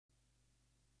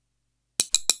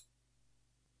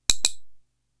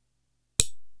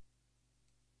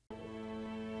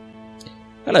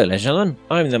Hello ladies and gentlemen,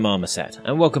 I'm the Marmoset,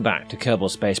 and welcome back to Kerbal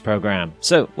Space Program.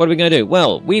 So, what are we going to do?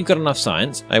 Well, we've got enough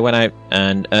science. I went out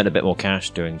and earned a bit more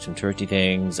cash doing some touristy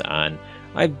things, and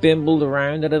I bimbled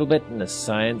around a little bit in a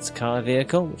science car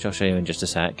vehicle, which I'll show you in just a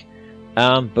sec.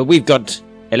 But we've got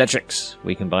electrics.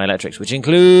 We can buy electrics, which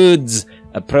includes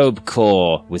a probe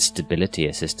core with stability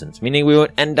assistance, meaning we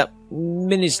won't end up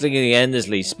minusculely,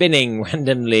 endlessly spinning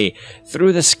randomly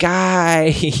through the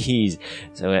skies.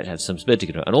 So we have to have some stability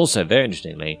control. And also, very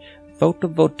interestingly,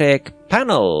 photovoltaic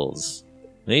panels.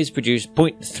 These produce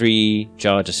 0.3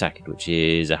 charge a second, which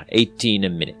is 18 a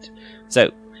minute. So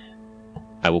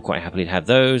I will quite happily have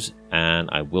those, and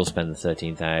I will spend the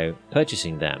 13,000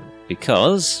 purchasing them,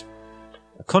 because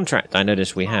a contract I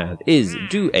noticed we have is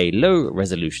do a low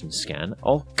resolution scan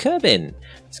of Kerbin.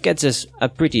 This gets us a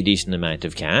pretty decent amount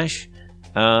of cash.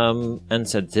 And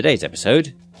so today's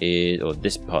episode is, or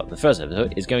this part of the first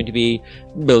episode, is going to be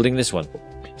building this one.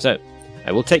 So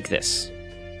I will take this.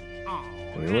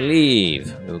 We will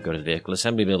leave. We will go to the vehicle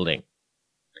assembly building.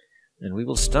 And we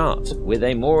will start with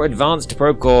a more advanced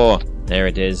probe core. There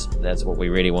it is. That's what we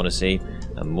really want to see.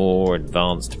 A more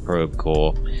advanced probe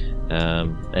core.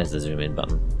 There's the zoom in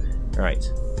button. Right.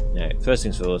 Now, first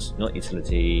things first, not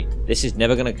utility. This is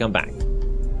never going to come back.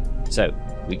 So,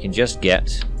 we can just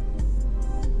get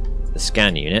the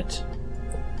scan unit.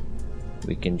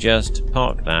 We can just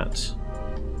park that.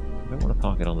 I don't want to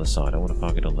park it on the side. I want to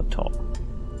park it on the top.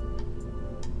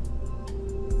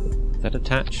 Is that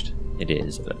attached? It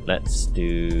is, but let's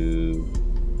do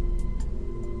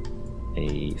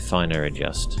a finer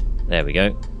adjust. There we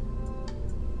go.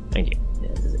 Thank you. Yeah,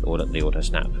 the auto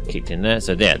snap kicked in there.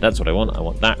 So there, that's what I want. I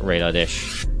want that radar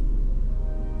dish.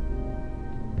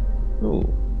 Ooh,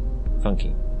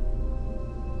 funky.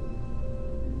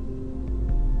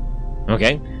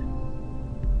 Okay.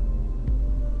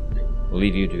 We'll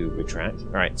leave you to retract.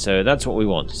 Alright, so that's what we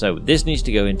want. So this needs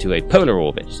to go into a polar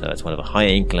orbit. So that's one of a high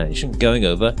inclination going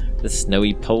over the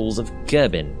snowy poles of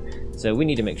Kerbin. So we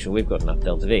need to make sure we've got enough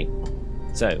delta V.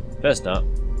 So, first up,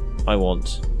 I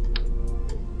want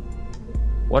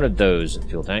one of those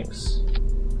fuel tanks.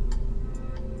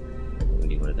 We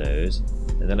need one of those.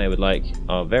 And then I would like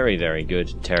our very, very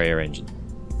good Terrier engine.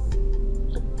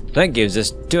 That gives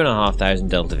us 2,500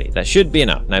 delta V. That should be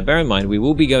enough. Now bear in mind, we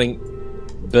will be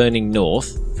burning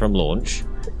north from launch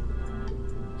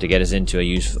to get us into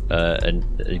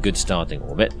a good starting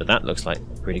orbit, but that looks like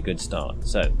a pretty good start.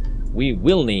 So, we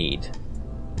will need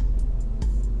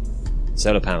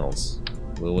solar panels.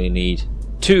 Will we need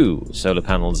 2 solar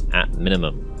panels at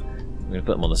minimum? I'm going to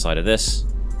put them on the side of this.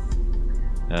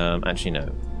 Actually,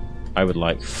 no. I would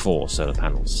like 4 solar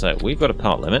panels. So we've got a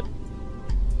part limit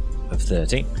of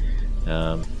 30,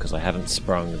 because I haven't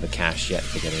sprung the cash yet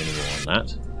for getting any more on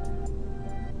that.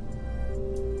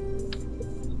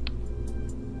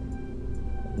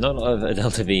 Not a lot of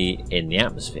delta V in the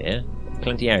atmosphere,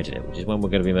 plenty out in it, which is when we're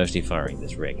going to be mostly firing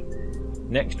this rig.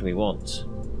 Next we want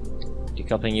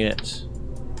decoupling unit.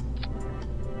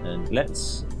 And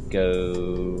let's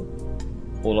go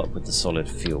all up with the solid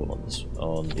fuel on this,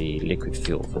 on the liquid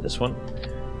fuel for this one.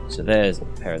 So there's a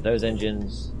pair of those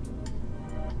engines,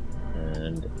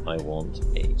 and I want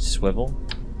a swivel.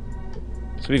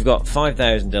 So we've got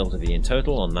 5,000 delta V in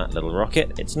total on that little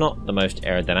rocket. It's not the most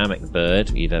aerodynamic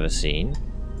bird we've ever seen,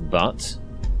 but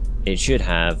it should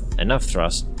have enough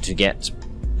thrust to get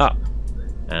up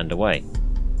and away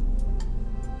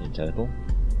in total.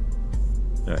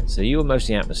 Alright, so you're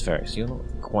mostly atmospheric, so you're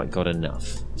not quite got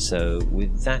enough. So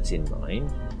with that in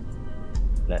mind,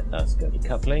 let us go to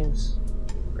couplings.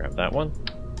 Grab that one.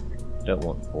 Don't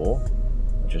want 4.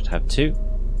 I'll just have 2.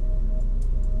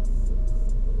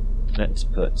 Let's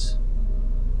put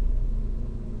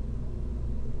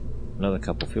another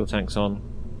couple fuel tanks on.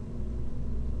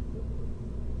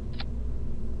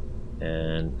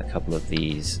 And a couple of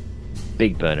these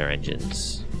big burner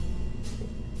engines.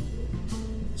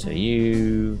 So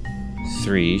you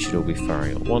 3 should all be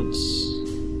firing at once.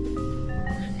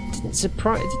 It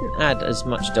didn't add as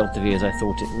much delta V as I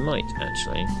thought it might,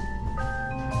 actually.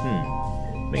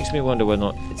 Makes me wonder whether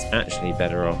or not it's actually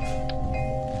better off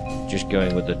just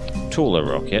going with the taller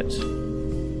rocket.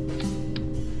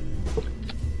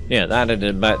 Yeah, that added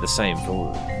about the same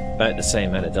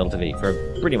amount of delta V for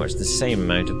pretty much the same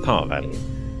amount of part value.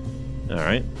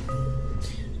 Alright.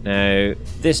 Now,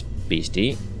 this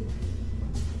beastie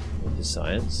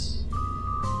science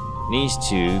needs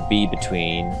to be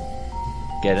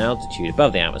get an altitude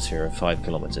above the atmosphere of 5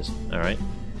 kilometers. Alright,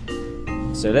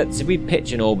 so if we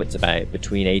pitch in orbits about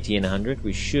between 80 and 100,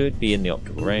 we should be in the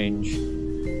optimal range.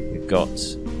 We've got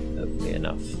hopefully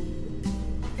enough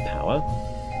power.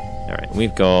 Alright,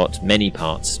 we've got many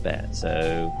parts spare,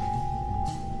 so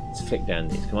let's flick down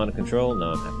these. Command and control,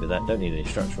 no, I'm happy with that. Don't need any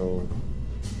structural.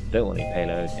 Don't want any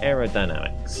payload.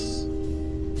 Aerodynamics.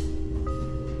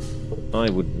 I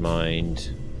wouldn't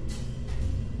mind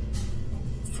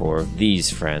 4 of these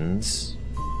friends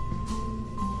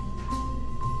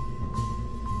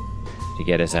to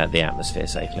get us out of the atmosphere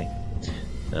safely.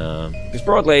 Because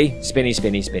broadly, spinny,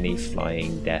 spinny, spinny,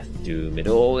 flying, death, doom,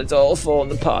 it's all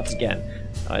falling apart again.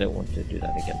 I don't want to do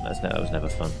that again. That was never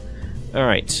fun.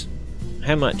 Alright.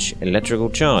 How much electrical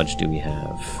charge do we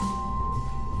have?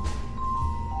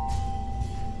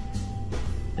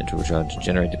 Electrical charge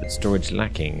generated but storage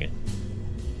lacking.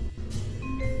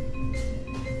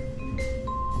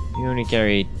 You only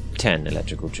carry 10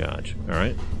 electrical charge.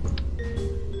 Alright.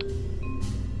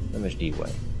 How much do you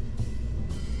weigh?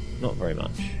 Not very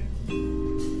much.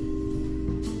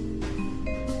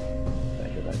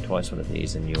 About twice one of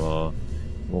these and you are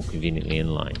more conveniently in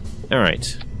line.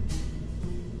 Alright.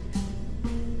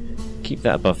 Keep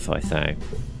that above 5,000.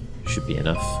 Should be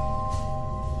enough.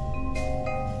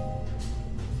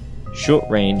 Short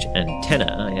range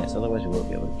antenna. Yes, otherwise we won't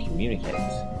be able to communicate.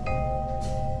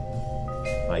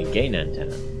 High gain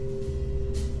antenna.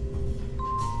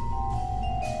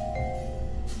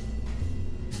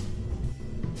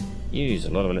 You use a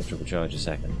lot of electrical charge a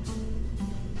second.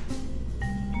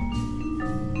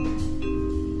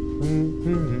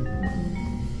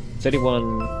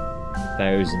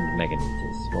 31,000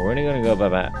 megameters. Well, we're only going to go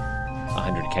about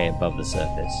 100k above the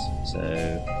surface, so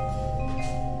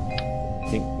I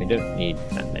think we don't need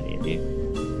that many of you.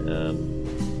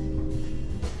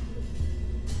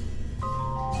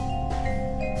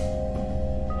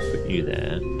 Put you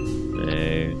there.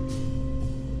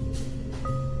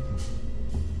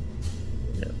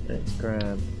 No, let's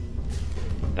grab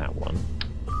that one.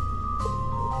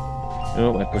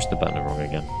 Oh, I pushed the button wrong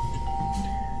again.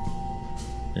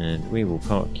 And we will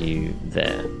park you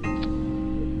there.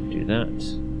 Do that.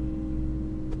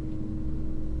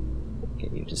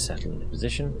 Get you to settle into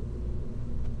position.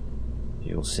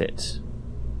 You'll sit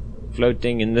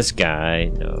floating in the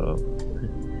sky. No.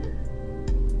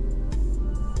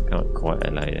 Can't quite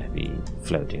allow you to be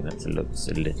floating. That looks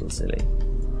a little silly.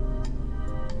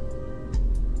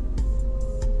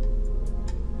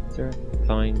 Sir,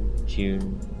 fine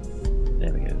tune.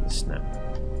 There we go, snap.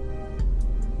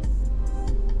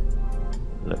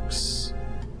 Looks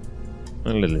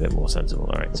a little bit more sensible.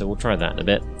 Alright, so we'll try that in a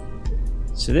bit.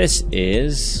 So this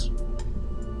is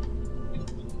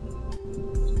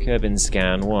Kerbin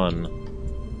Scan 1.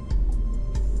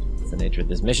 That's the nature of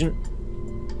this mission.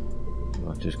 You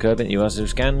are to Kerbin, you are to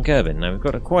scan Kerbin. Now we've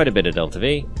got quite a bit of Delta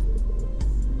V.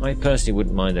 I personally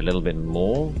wouldn't mind a little bit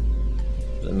more,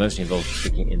 but mostly involved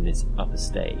sticking in this upper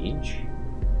stage.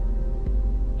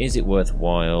 Is it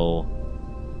worthwhile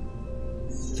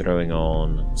throwing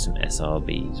on some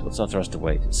SRBs? What's our thruster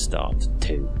weight at start?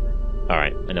 2.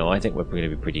 Alright, I know, I think we're going to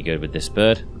be pretty good with this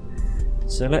bird.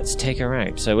 So let's take her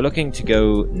out. So we're looking to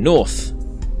go north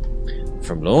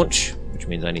from launch, which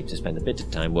means I need to spend a bit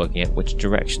of time working out which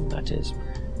direction that is.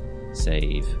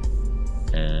 Save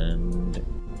and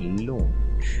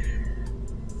launch.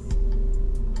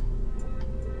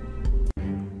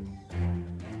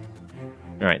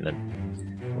 Alright then.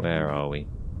 Where are we?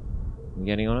 We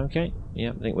getting on okay?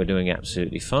 Yep, I think we're doing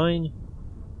absolutely fine.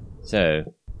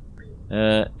 So,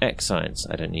 X science,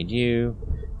 I don't need you.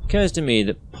 It occurs to me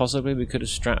that possibly we could have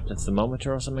strapped a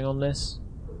thermometer or something on this.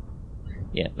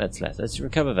 Yeah, let's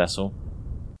recover vessel.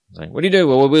 Like, what do you do?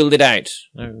 Well, we'll wheel it out.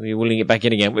 Oh, we're wheeling it back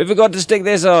in again. We forgot to stick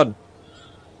this on.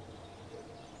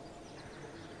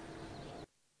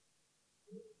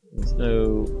 There's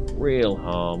no real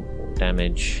harm or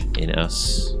damage in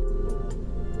us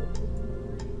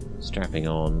strapping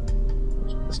on,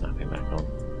 snapping back on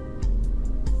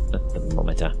a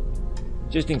thermometer,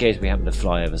 just in case we happen to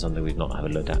fly over something we've not had a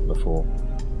look at before.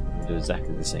 We'll do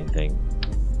exactly the same thing.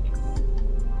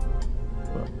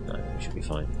 Well, no, it should be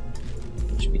fine.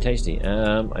 It should be tasty.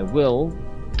 I will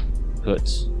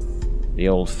put the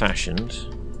old-fashioned.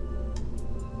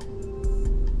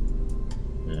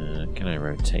 Can I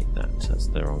rotate that? That's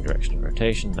the wrong direction of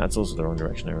rotation. That's also the wrong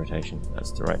direction of rotation.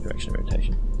 That's the right direction of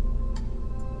rotation.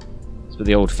 Let's put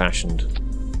the old-fashioned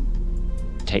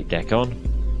tape deck on.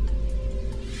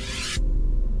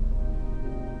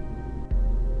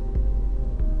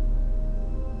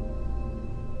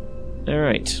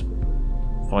 Alright.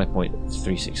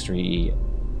 5.363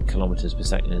 kilometers per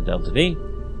second in Delta V.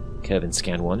 Kerbin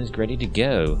Scan 1 is ready to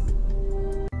go.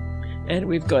 And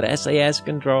we've got SAS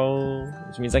control,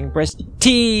 which means I can press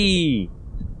T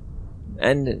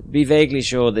and be vaguely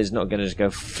sure that it's not going to just go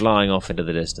flying off into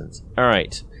the distance.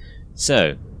 Alright,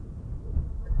 So,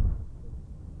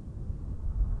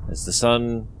 as the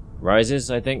sun rises,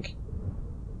 I think.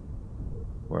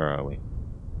 Where are we?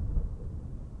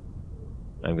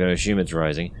 I'm going to assume it's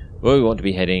rising. Well, we want to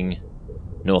be heading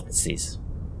north seas.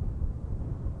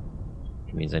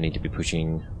 Which means I need to be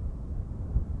pushing...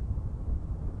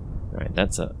 Alright,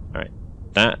 that's a... Alright,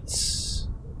 that's...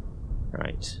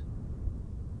 Right.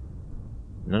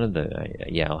 None of the...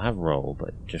 yeah, I'll have roll,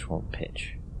 but just won't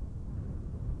pitch.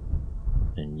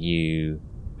 And you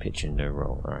pitch and no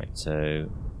roll. Alright, so...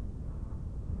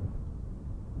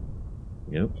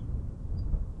 Nope.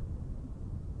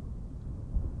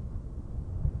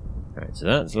 Alright, so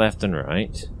that's left and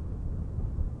right.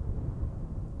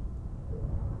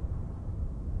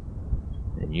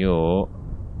 And you're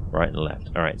right and left.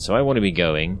 Alright, so I want to be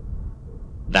going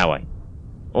that way.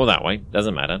 Or that way,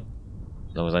 doesn't matter.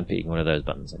 As long as I'm picking one of those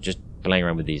buttons. I'm just playing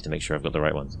around with these to make sure I've got the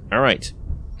right ones. Alright.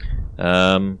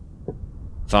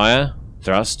 Fire,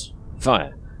 thrust,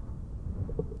 fire.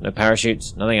 No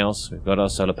parachutes, nothing else. We've got our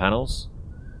solar panels.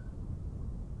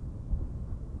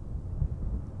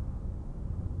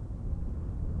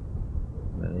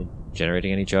 Are they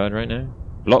generating any charge right now?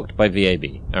 Blocked by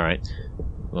VAB. Alright.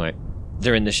 Right.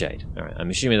 They're in the shade. Alright, I'm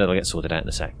assuming that'll get sorted out in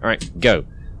a sec. Alright, go.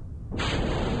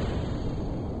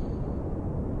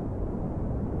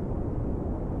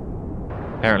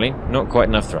 Apparently, not quite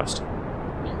enough thrust.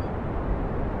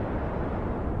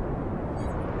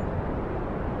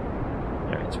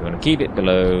 Alright, so we want to keep it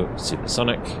below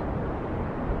supersonic.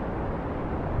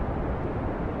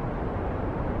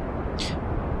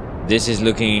 This is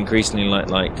looking increasingly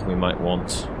like we might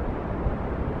want...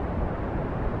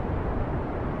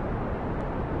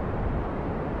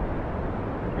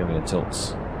 I'm going to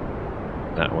tilt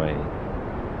that way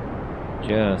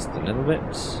just a little bit.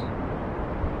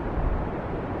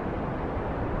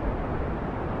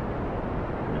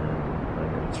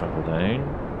 Throttle down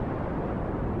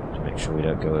to make sure we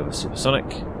don't go over supersonic.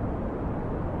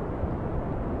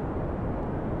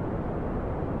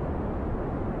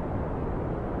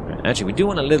 Right, actually, we do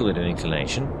want a little bit of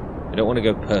inclination. We don't want to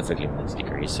go perfectly 90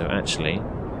 degrees, so actually,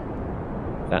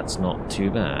 that's not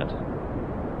too bad.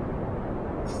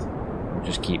 We'll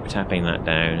just keep tapping that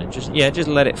down and just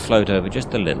let it float over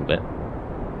just a little bit.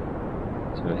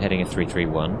 So we're heading a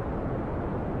 331.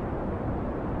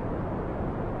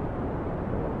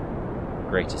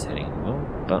 Greatest heading in the world,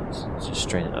 but let's just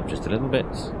straighten it up just a little bit.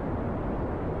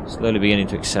 Slowly beginning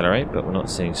to accelerate, but we're not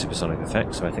seeing supersonic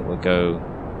effects, so I think we'll go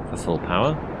for full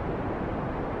power.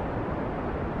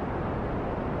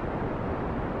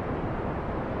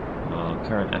 Our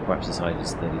current apoapsis height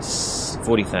is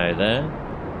 40,000 there.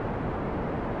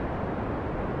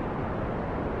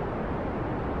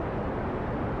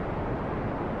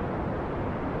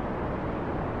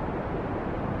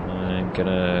 I'm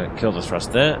gonna kill the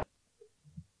thrust there.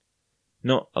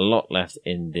 Not a lot left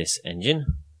in this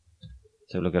engine.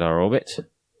 So look at our orbit.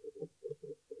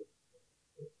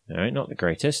 Alright, not the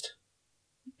greatest.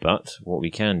 But what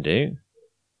we can do...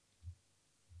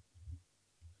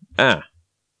 Ah!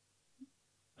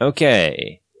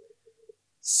 Okay.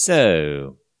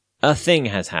 So, a thing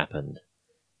has happened.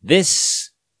 This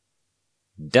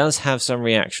does have some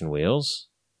reaction wheels.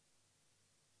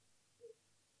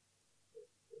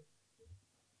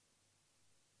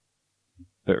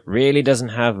 But really doesn't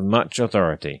have much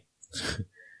authority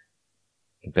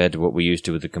compared to what we're used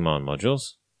to with the command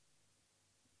modules.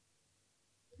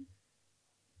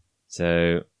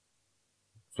 So,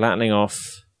 flattening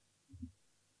off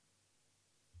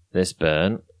this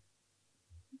burn.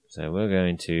 So we're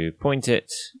going to point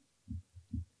it,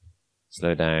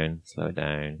 slow down, slow it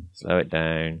down, slow it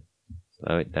down,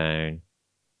 slow it down,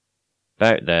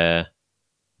 about there,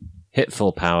 hit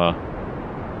full power,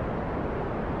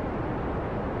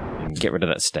 and get rid of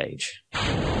that stage.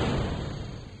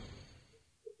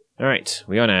 Alright,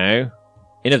 we are now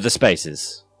in of the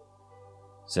spaces.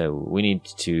 So we need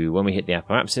to, when we hit the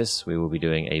apoapsis, we will be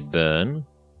doing a burn.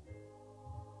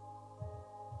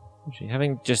 Actually,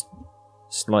 having just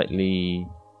slightly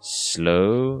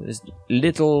slow, this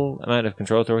little amount of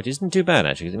control authority isn't too bad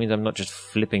actually, because it means I'm not just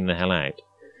flipping the hell out.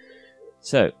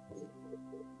 So,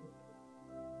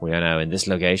 we are now in this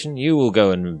location. You will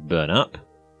go and burn up.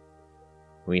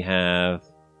 We have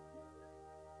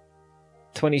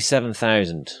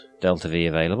 27,000 Delta V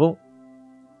available.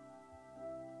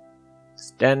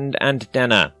 Stand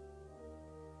antenna.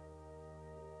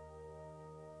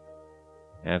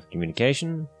 Have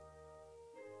communication.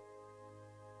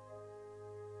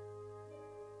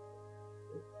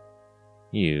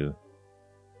 You.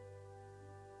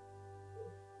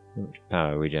 How much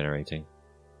power are we generating?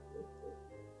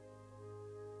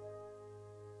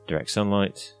 Direct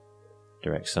sunlight.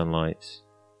 Direct sunlight.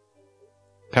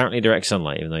 Apparently direct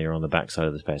sunlight, even though you're on the backside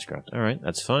of the spacecraft. Alright,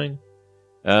 that's fine.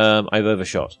 I've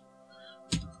overshot.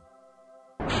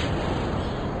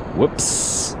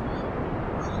 Whoops.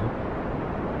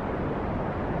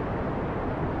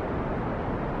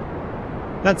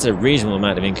 That's a reasonable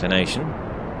amount of inclination.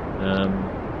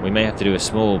 We may have to do a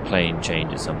small plane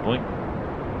change at some point.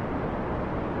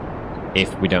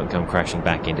 If we don't come crashing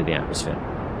back into the atmosphere.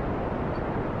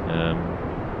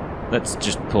 Let's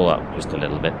just pull up just a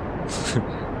little bit.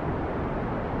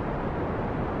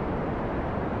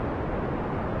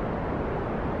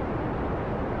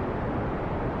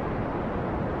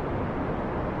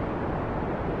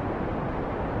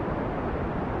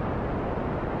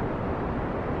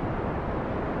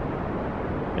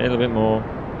 A little bit more.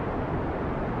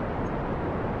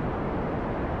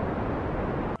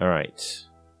 Alright.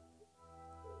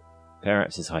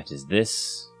 Perhaps his height is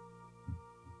this.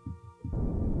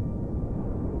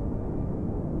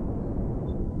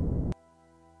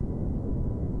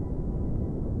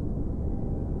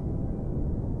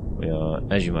 We are,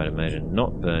 as you might imagine,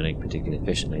 not burning particularly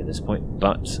efficiently at this point,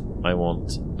 but I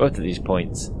want both of these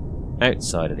points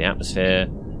outside of the atmosphere.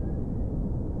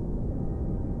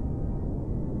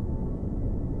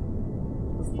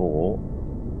 Before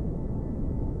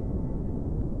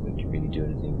we can really do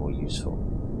anything more useful.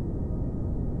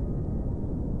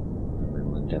 We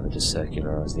will endeavour to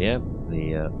circularize the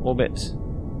orbit.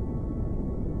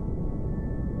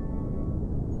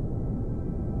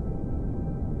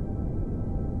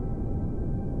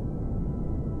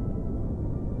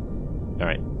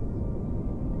 Alright.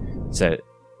 So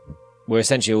we're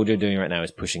essentially all we're doing right now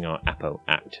is pushing our APO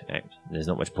out. There's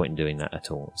not much point in doing that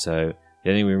at all. So the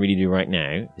only thing we really do right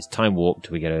now is time warp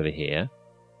till we get over here.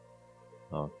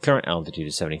 Our current altitude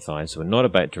is 75, so we're not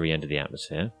about to re-enter the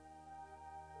atmosphere.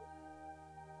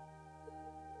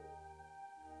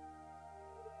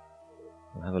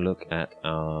 We'll have a look at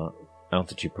our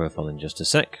altitude profile in just a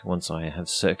sec, once I have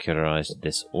circularized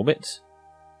this orbit.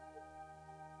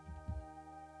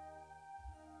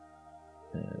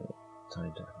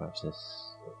 Time to perhaps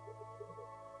this.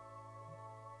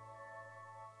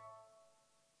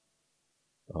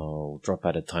 I'll drop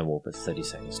out of time warp at 30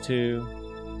 seconds too.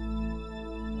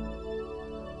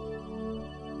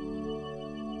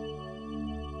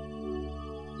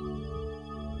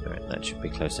 Alright, that should be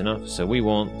close enough. So we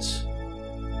want...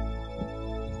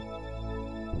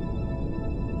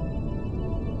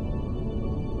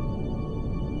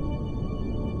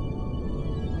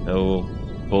 Oh,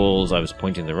 balls, I was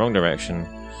pointing the wrong direction.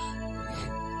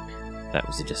 That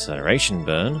was a deceleration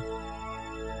burn.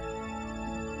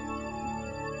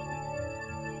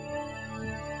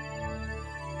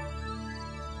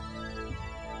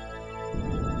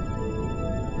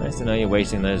 Nice to know you're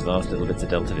wasting those last little bits of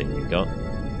delta V you've got.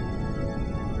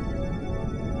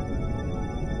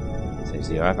 So you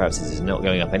see our apoapsis is not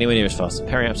going up anywhere near as fast as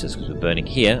periapsis because we're burning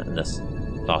here, and thus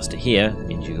faster here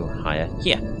means you go higher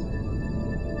here.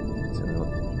 So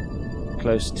we're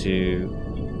close to...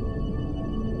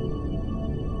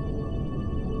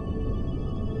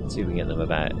 Let's see if we can get them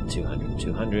about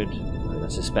 200. I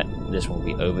suspect this one will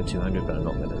be over 200, but I'm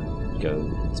not going to go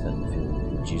and spend the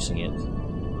fuel reducing it.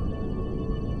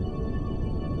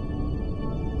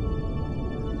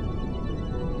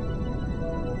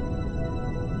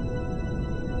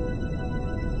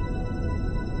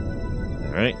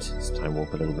 Alright, let's time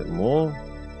warp a little bit more.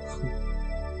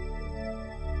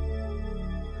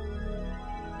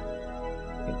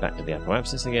 Get back to the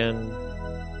apoapsis again.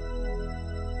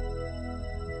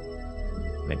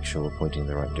 Make sure we're pointing in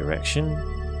the right direction.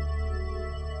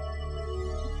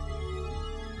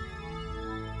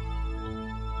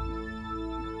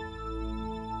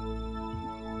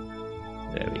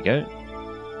 There we go.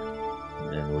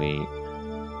 And then we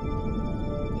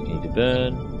need to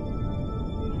burn.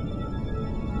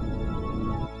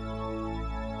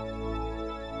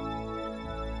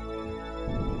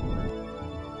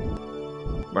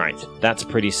 Right, that's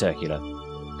pretty circular.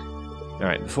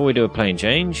 Alright, before we do a plane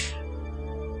change,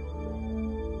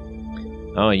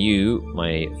 are you,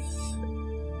 my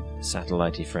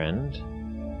satellite-y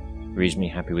friend, reasonably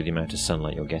happy with the amount of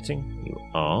sunlight you're getting? You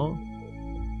are.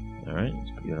 Alright,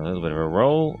 let's put you on a little bit of a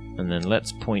roll, and then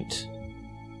let's point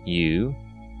you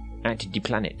at the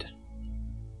planet.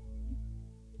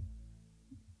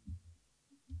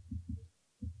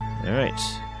 Alright.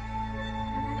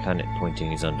 Planet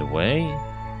pointing is underway.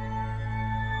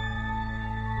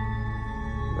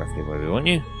 Roughly where we want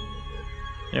you.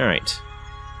 Alright.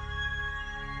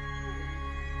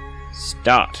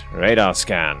 Start radar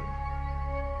scan.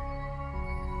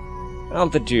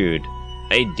 Altitude.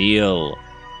 Ideal.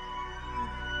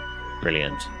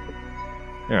 Brilliant.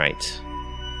 Alright.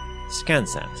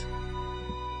 ScanSat.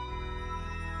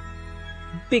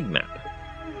 Big map.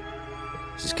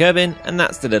 This is Kerbin, and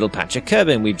that's the little patch of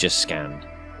Kerbin we've just scanned.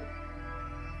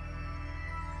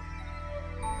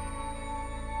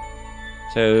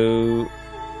 So,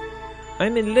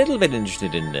 I'm a little bit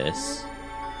interested in this.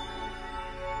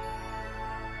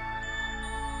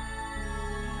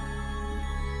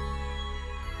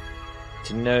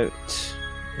 To note,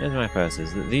 there's my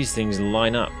process, that these things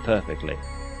line up perfectly.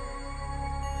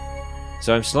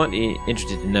 So I'm slightly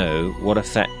interested to know what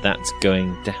effect that's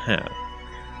going to have.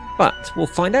 But we'll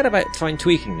find out about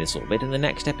fine-tweaking this orbit in the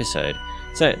next episode.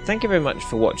 So, thank you very much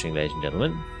for watching, ladies and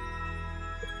gentlemen.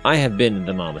 I have been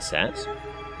the Marmoset.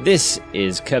 This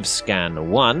is KerbScan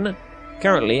 1,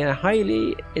 currently in a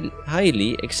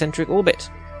highly eccentric orbit.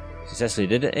 Successfully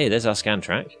did it. Hey, there's our scan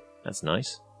track. That's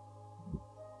nice.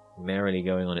 Merrily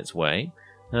going on its way.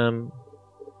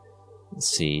 Let's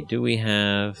see, do we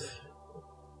have...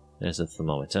 There's a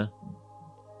thermometer.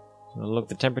 I'll log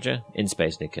the temperature in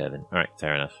space near Kerbin. Alright,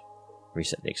 fair enough.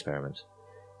 Reset the experiment.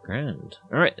 Grand.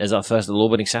 Alright, there's our first little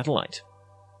orbiting satellite.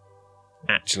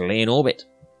 Actually in orbit.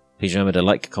 Please remember to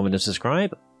like, comment and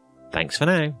subscribe. Thanks for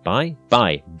now. Bye.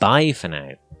 Bye. Bye for now.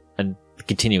 And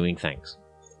continuing thanks.